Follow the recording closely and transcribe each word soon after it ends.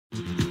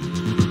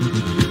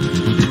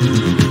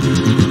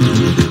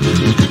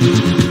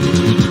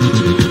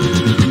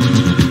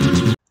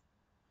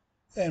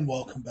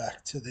welcome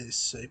back to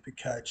this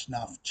SuperCoach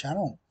Nuff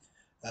channel.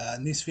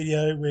 In this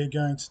video we're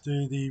going to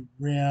do the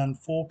round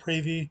 4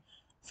 preview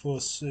for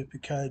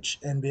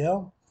SuperCoach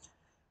NBL.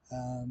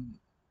 Um,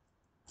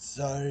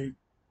 so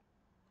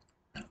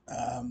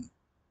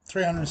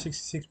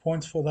 366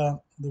 points for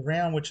the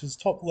round, which is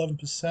top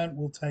 11%.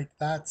 We'll take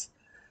that.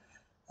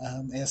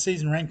 Our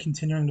season rank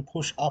continuing to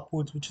push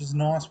upwards, which is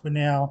nice. We're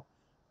now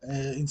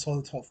inside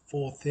the top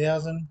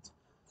 4,000.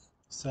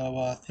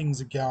 So things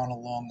are going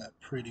along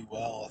pretty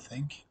well, I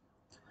think.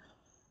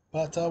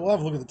 But we'll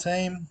have a look at the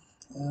team.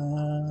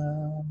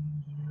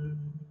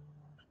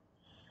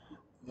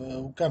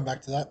 We'll come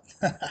back to that.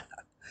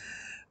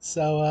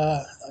 So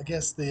I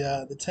guess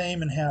the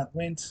team and how it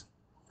went.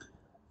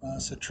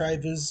 So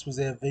Travers was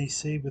our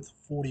VC with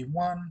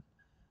 41.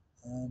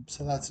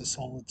 So that's a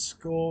solid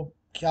score.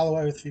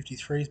 Galloway with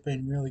 53 has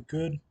been really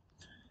good.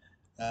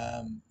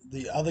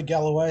 The other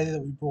Galloway that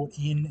we brought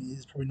in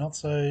is probably not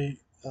so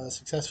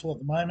successful at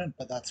the moment,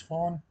 but that's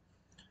fine.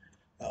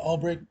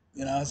 Ulbrich,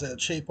 as a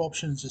cheap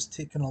option, is just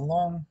ticking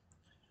along.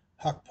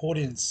 Huck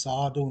Porty and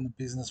Saar doing the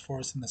business for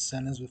us in the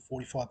centres with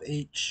 45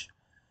 each.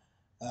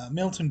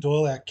 Milton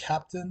Doyle, our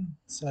captain,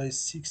 so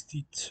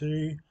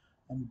 62.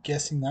 I'm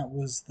guessing that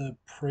was the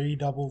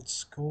pre-doubled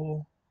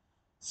score.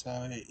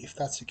 So if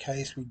that's the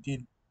case, we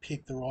did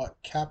pick the right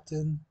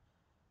captain.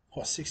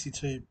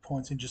 62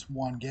 points in just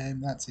one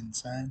game, that's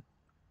insane.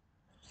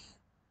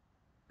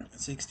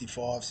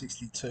 65,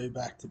 62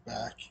 back to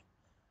back.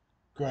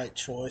 Great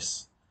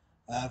choice.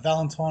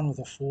 Valentine with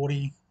a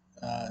 40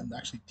 and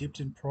actually dipped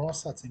in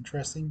price, that's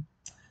interesting.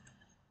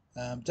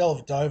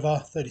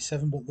 Dellavedova,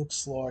 37, but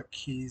looks like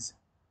he's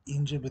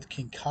injured with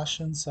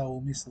concussion, so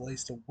we'll miss at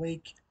least a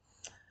week.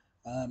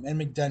 And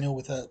McDaniel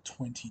with a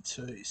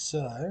 22.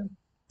 So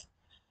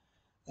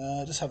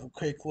just have a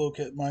quick look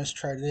at most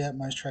traded out,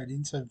 most traded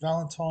in. So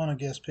Valentine, I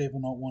guess people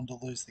not wanting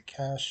to lose the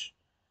cash,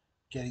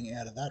 getting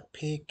out of that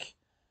pick.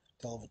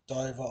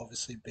 Dellavedova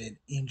obviously being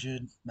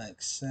injured,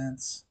 makes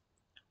sense.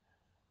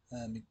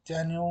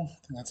 McDaniel, I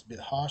think that's a bit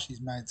harsh. He's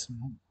made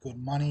some good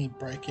money,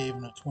 break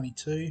even of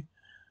 22.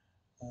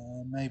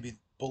 Maybe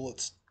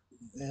Bullets,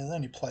 they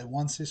only play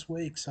once this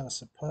week, so I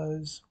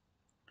suppose.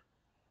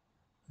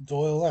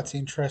 Doyle, that's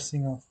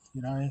interesting.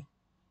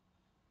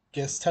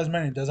 Guess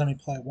Tasmania does only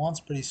play once,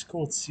 but he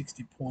scored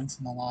 60 points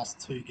in the last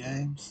 2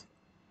 games.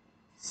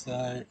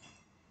 So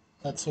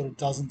that sort of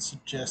doesn't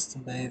suggest to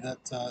me that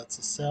it's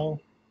a sell.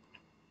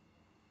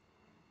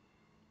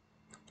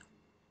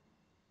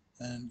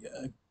 And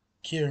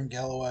Kieran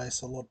Galloway,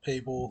 so a lot of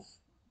people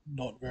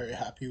not very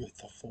happy with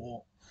the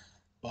 4,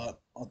 but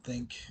I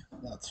think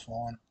that's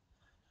fine.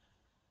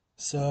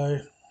 So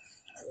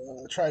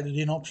traded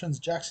in options,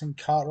 Jackson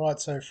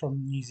Cartwright, so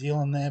from New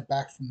Zealand there,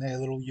 back from their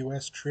little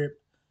US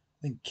trip.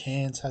 I think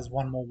Cairns has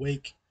one more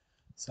week,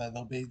 so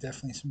there'll be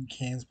definitely some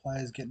Cairns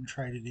players getting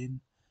traded in.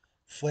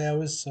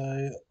 Flowers, so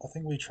I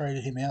think we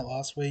traded him out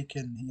last week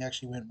and he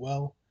actually went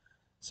well,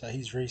 so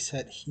he's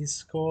reset his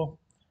score.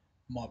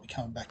 Might be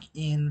coming back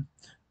in.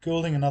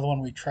 Goulding, another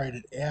one we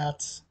traded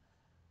out,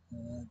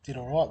 did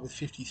alright with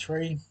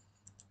 53.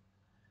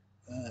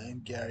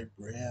 And Gary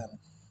Brown,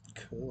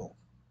 cool.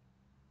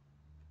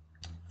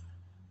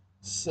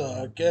 So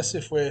I guess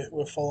if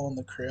we're following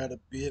the crowd a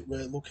bit,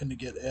 we're looking to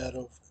get out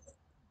of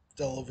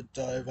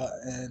Dellavedova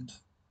and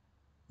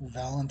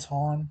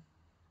Valentine.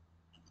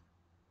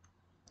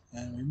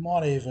 And we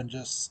might even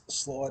just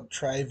slide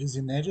Travers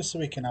in there just so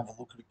we can have a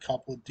look at a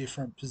couple of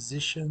different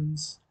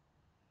positions.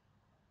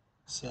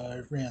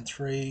 So round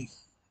 3,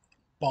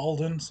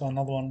 Bolden, so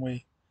another one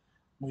we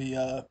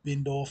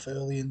binned off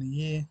early in the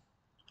year.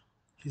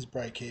 His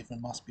break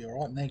even must be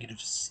alright,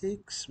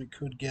 -6. We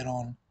could get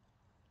on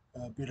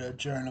a bit of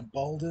Jonah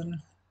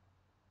Bolden.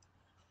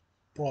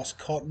 Bryce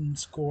Cotton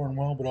scoring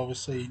well, but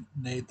obviously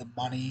need the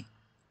money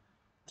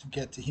to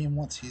get to him.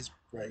 What's his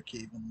break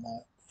even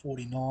like?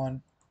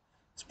 49.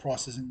 His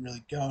price isn't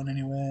really going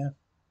anywhere.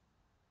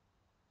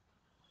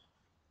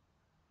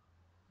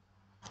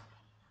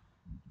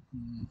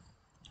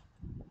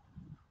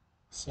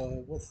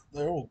 So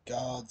they're all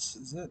guards,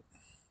 is it?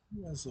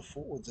 Where's the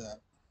forwards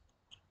at?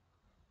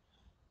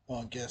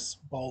 I guess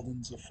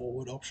Bolden's a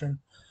forward option.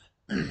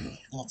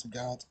 Lots of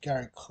guards.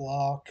 Gary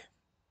Clark.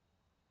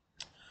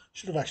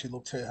 Should have actually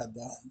looked who had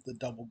the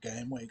double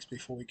game weeks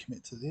before we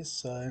commit to this.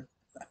 So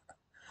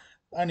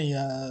only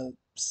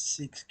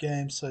 6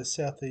 games. So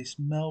Southeast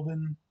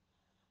Melbourne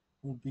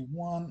would be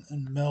one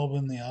and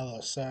Melbourne the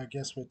other. So I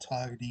guess we're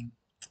targeting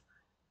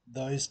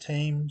those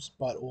teams,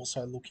 but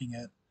also looking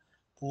at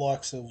the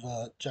likes of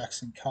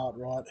Jackson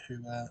Cartwright,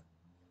 who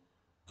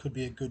could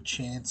be a good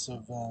chance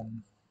of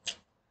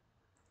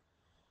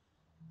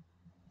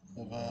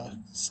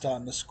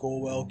starting to score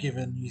well,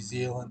 given New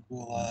Zealand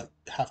will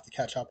have to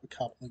catch up a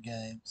couple of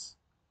games.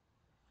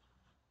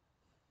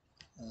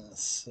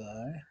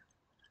 So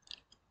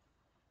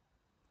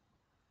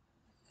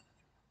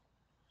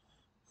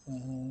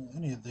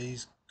any of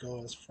these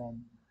guys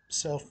from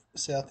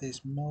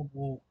Southeast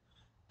Melbourne,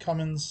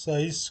 Cummins, so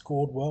he's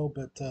scored well,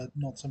 but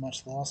not so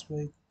much last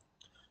week.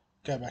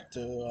 Go back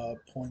to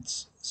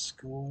points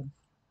scored.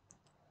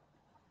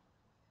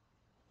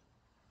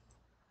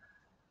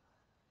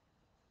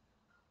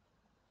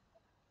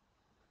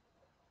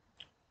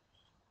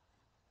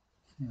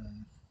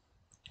 Hmm.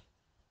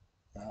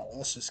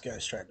 Let's just go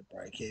straight to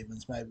break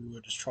evens. Maybe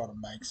we'll just try to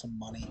make some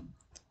money.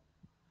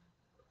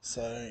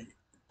 So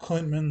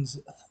Clintman's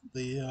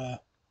the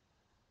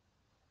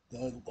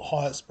the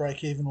highest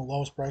break even or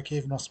lowest break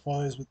even, I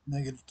suppose, with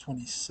negative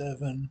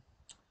 27.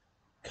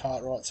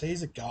 Cartwright, so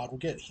he's a guard. We'll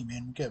get him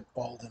in. We'll get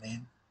Bolden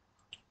in.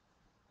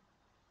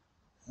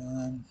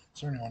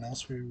 Is there anyone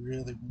else we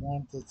really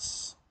want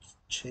that's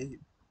cheap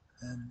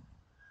and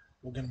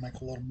we're going to make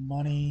a lot of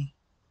money?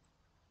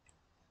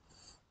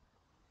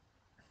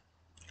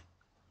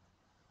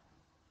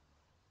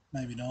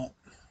 Maybe not.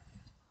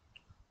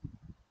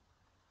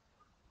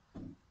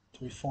 Do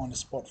we find a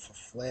spot for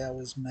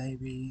Flowers?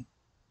 Maybe.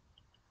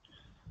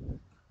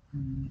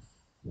 Hmm.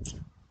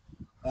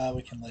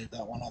 We can leave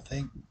that one, I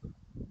think.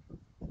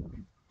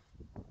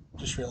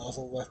 Just realised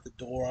I left the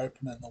door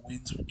open and the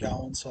winds were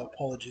going, so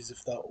apologies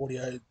if the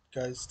audio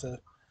goes to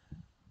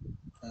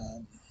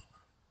um,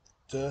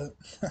 dirt.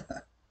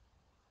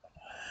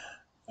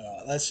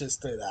 Alright, let's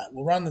just do that.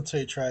 We'll run the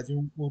two trades.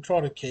 We'll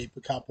try to keep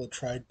a couple of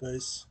trade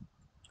boosts.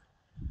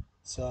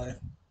 So,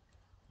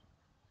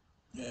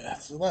 yeah,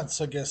 so that's,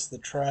 I guess, the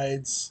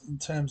trades. In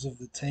terms of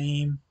the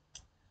team,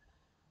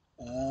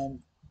 um,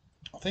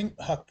 I think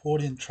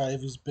Huckporty and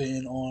Travers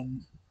being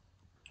on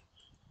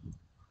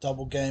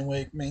double game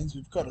week means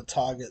we've got to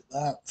target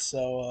that.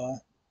 So,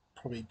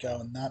 probably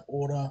go in that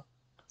order.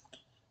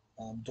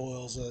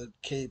 Doyle's a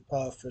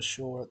keeper for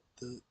sure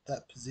at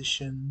that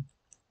position.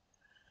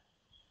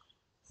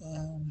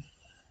 Um,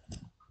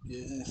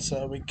 yeah,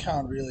 so we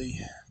can't really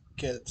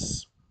get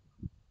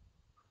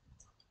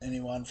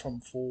anyone from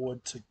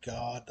forward to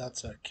guard.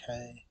 That's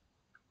okay.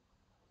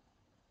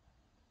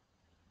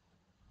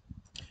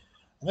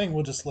 I think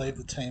we'll just leave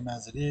the team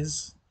as it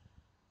is.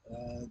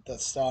 That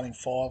starting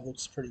five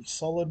looks pretty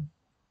solid.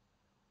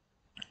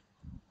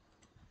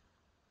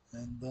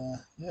 And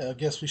yeah, I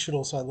guess we should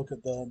also look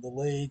at the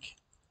league.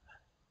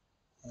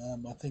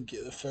 I think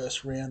the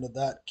first round of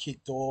that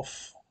kicked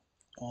off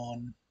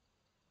on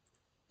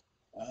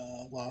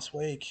last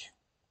week.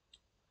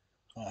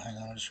 Oh, hang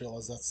on, I just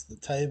realised that's the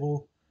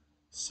table.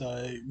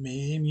 So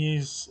me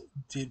Emus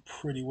did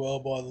pretty well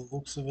by the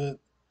looks of it.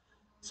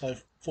 So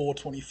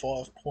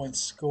 425 points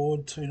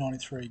scored,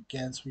 293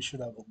 against. We should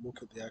have a look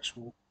at the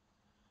actual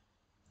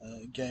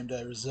game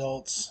day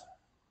results.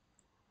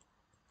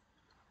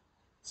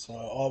 So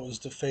I was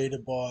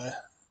defeated by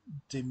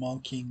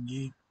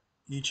demonking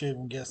YouTube,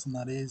 I'm guessing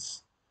that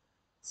is.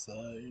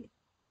 So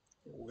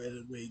where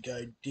did we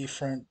go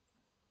different?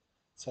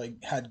 So I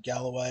had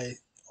Galloway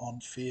on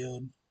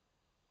field.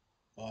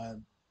 I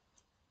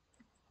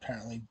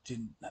apparently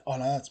didn't. Oh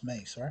no, that's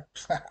me. Sorry.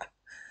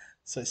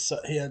 So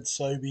he had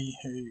Sobe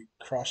who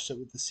crushed it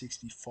with the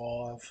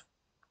 65.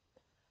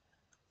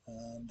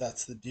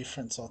 That's the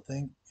difference, I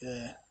think.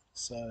 Yeah.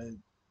 So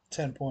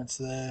 10 points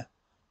there.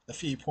 A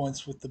few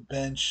points with the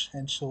bench.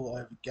 Henschel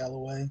over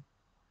Galloway.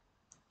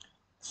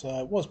 So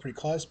it was pretty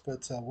close,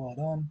 but well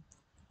done.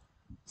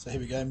 So here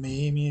we go,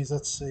 Emus.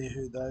 Let's see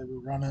who they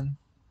were running.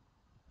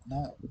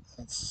 No,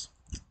 that's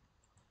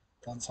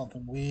done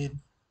something weird.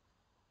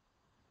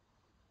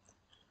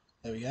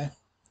 There we go.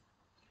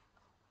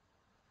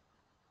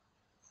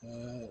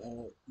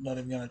 Not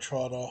even going to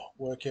try to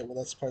work out what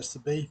that's supposed to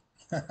be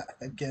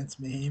against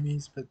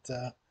Emus, but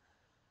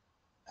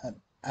had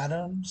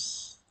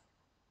Adams,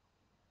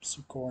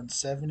 scoring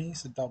 70,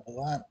 so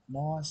double that.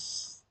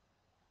 Nice.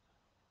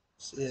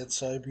 So yeah,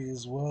 it's Sobe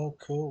as well.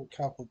 Cool. A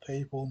couple of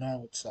people know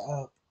what's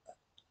up.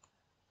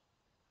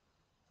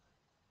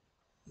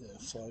 Yeah,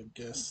 so I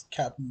guess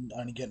Captain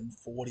only getting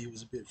 40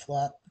 was a bit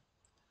flat.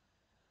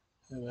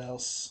 Who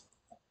else?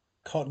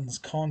 Cotton's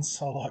Cons.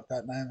 I like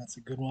that name. That's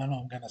a good one.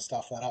 I'm going to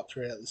stuff that up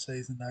throughout the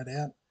season, no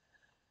doubt.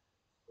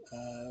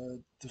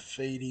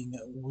 Defeating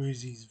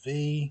Woozy's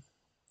V,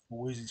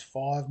 or Woozy's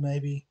 5,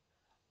 maybe.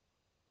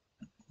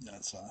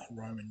 That's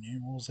Roman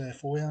numerals there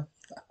for you.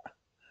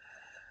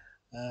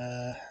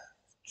 Uh,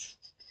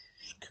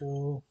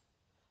 cool.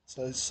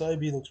 So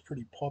Sobe looks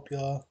pretty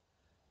popular.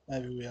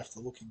 Maybe we have to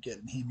look at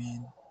getting him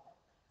in.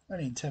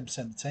 Only in 10%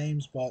 of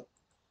teams, but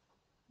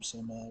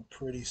some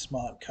pretty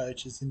smart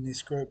coaches in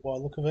this group by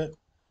the look of it.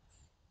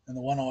 And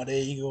the one-eyed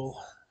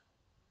eagle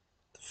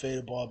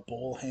defeated by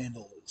ball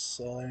handlers.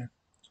 So a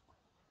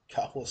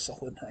couple of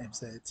solid names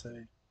there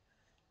too.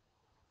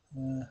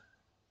 Uh,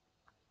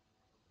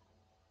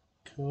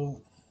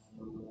 cool.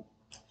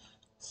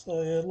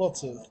 So yeah,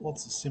 lots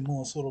of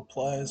similar sort of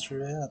players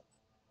throughout.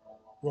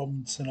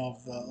 Robinson,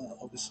 I've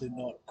obviously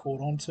not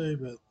caught on to,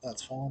 but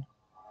that's fine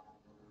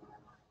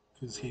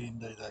because he didn't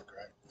do that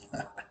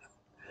great.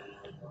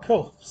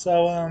 Cool.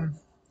 So I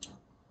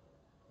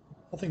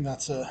think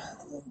that's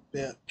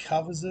about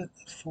covers it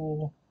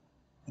for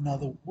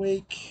another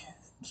week.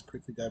 Just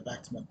quickly go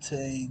back to my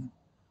team.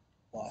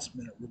 Last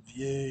minute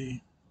review.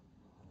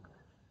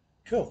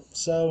 Cool.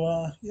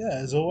 So yeah,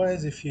 as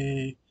always, if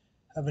you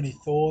have any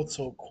thoughts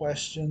or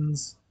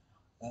questions,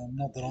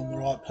 not that I'm the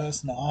right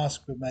person to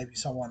ask, but maybe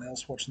someone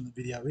else watching the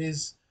video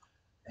is.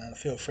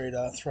 Feel free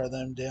to throw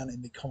them down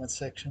in the comment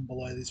section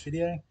below this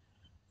video.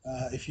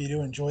 If you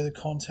do enjoy the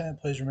content,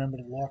 please remember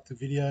to like the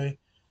video,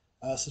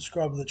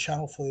 subscribe to the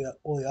channel for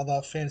all the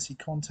other fantasy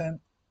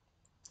content.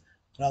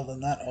 And other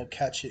than that, I'll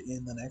catch you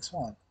in the next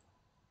one.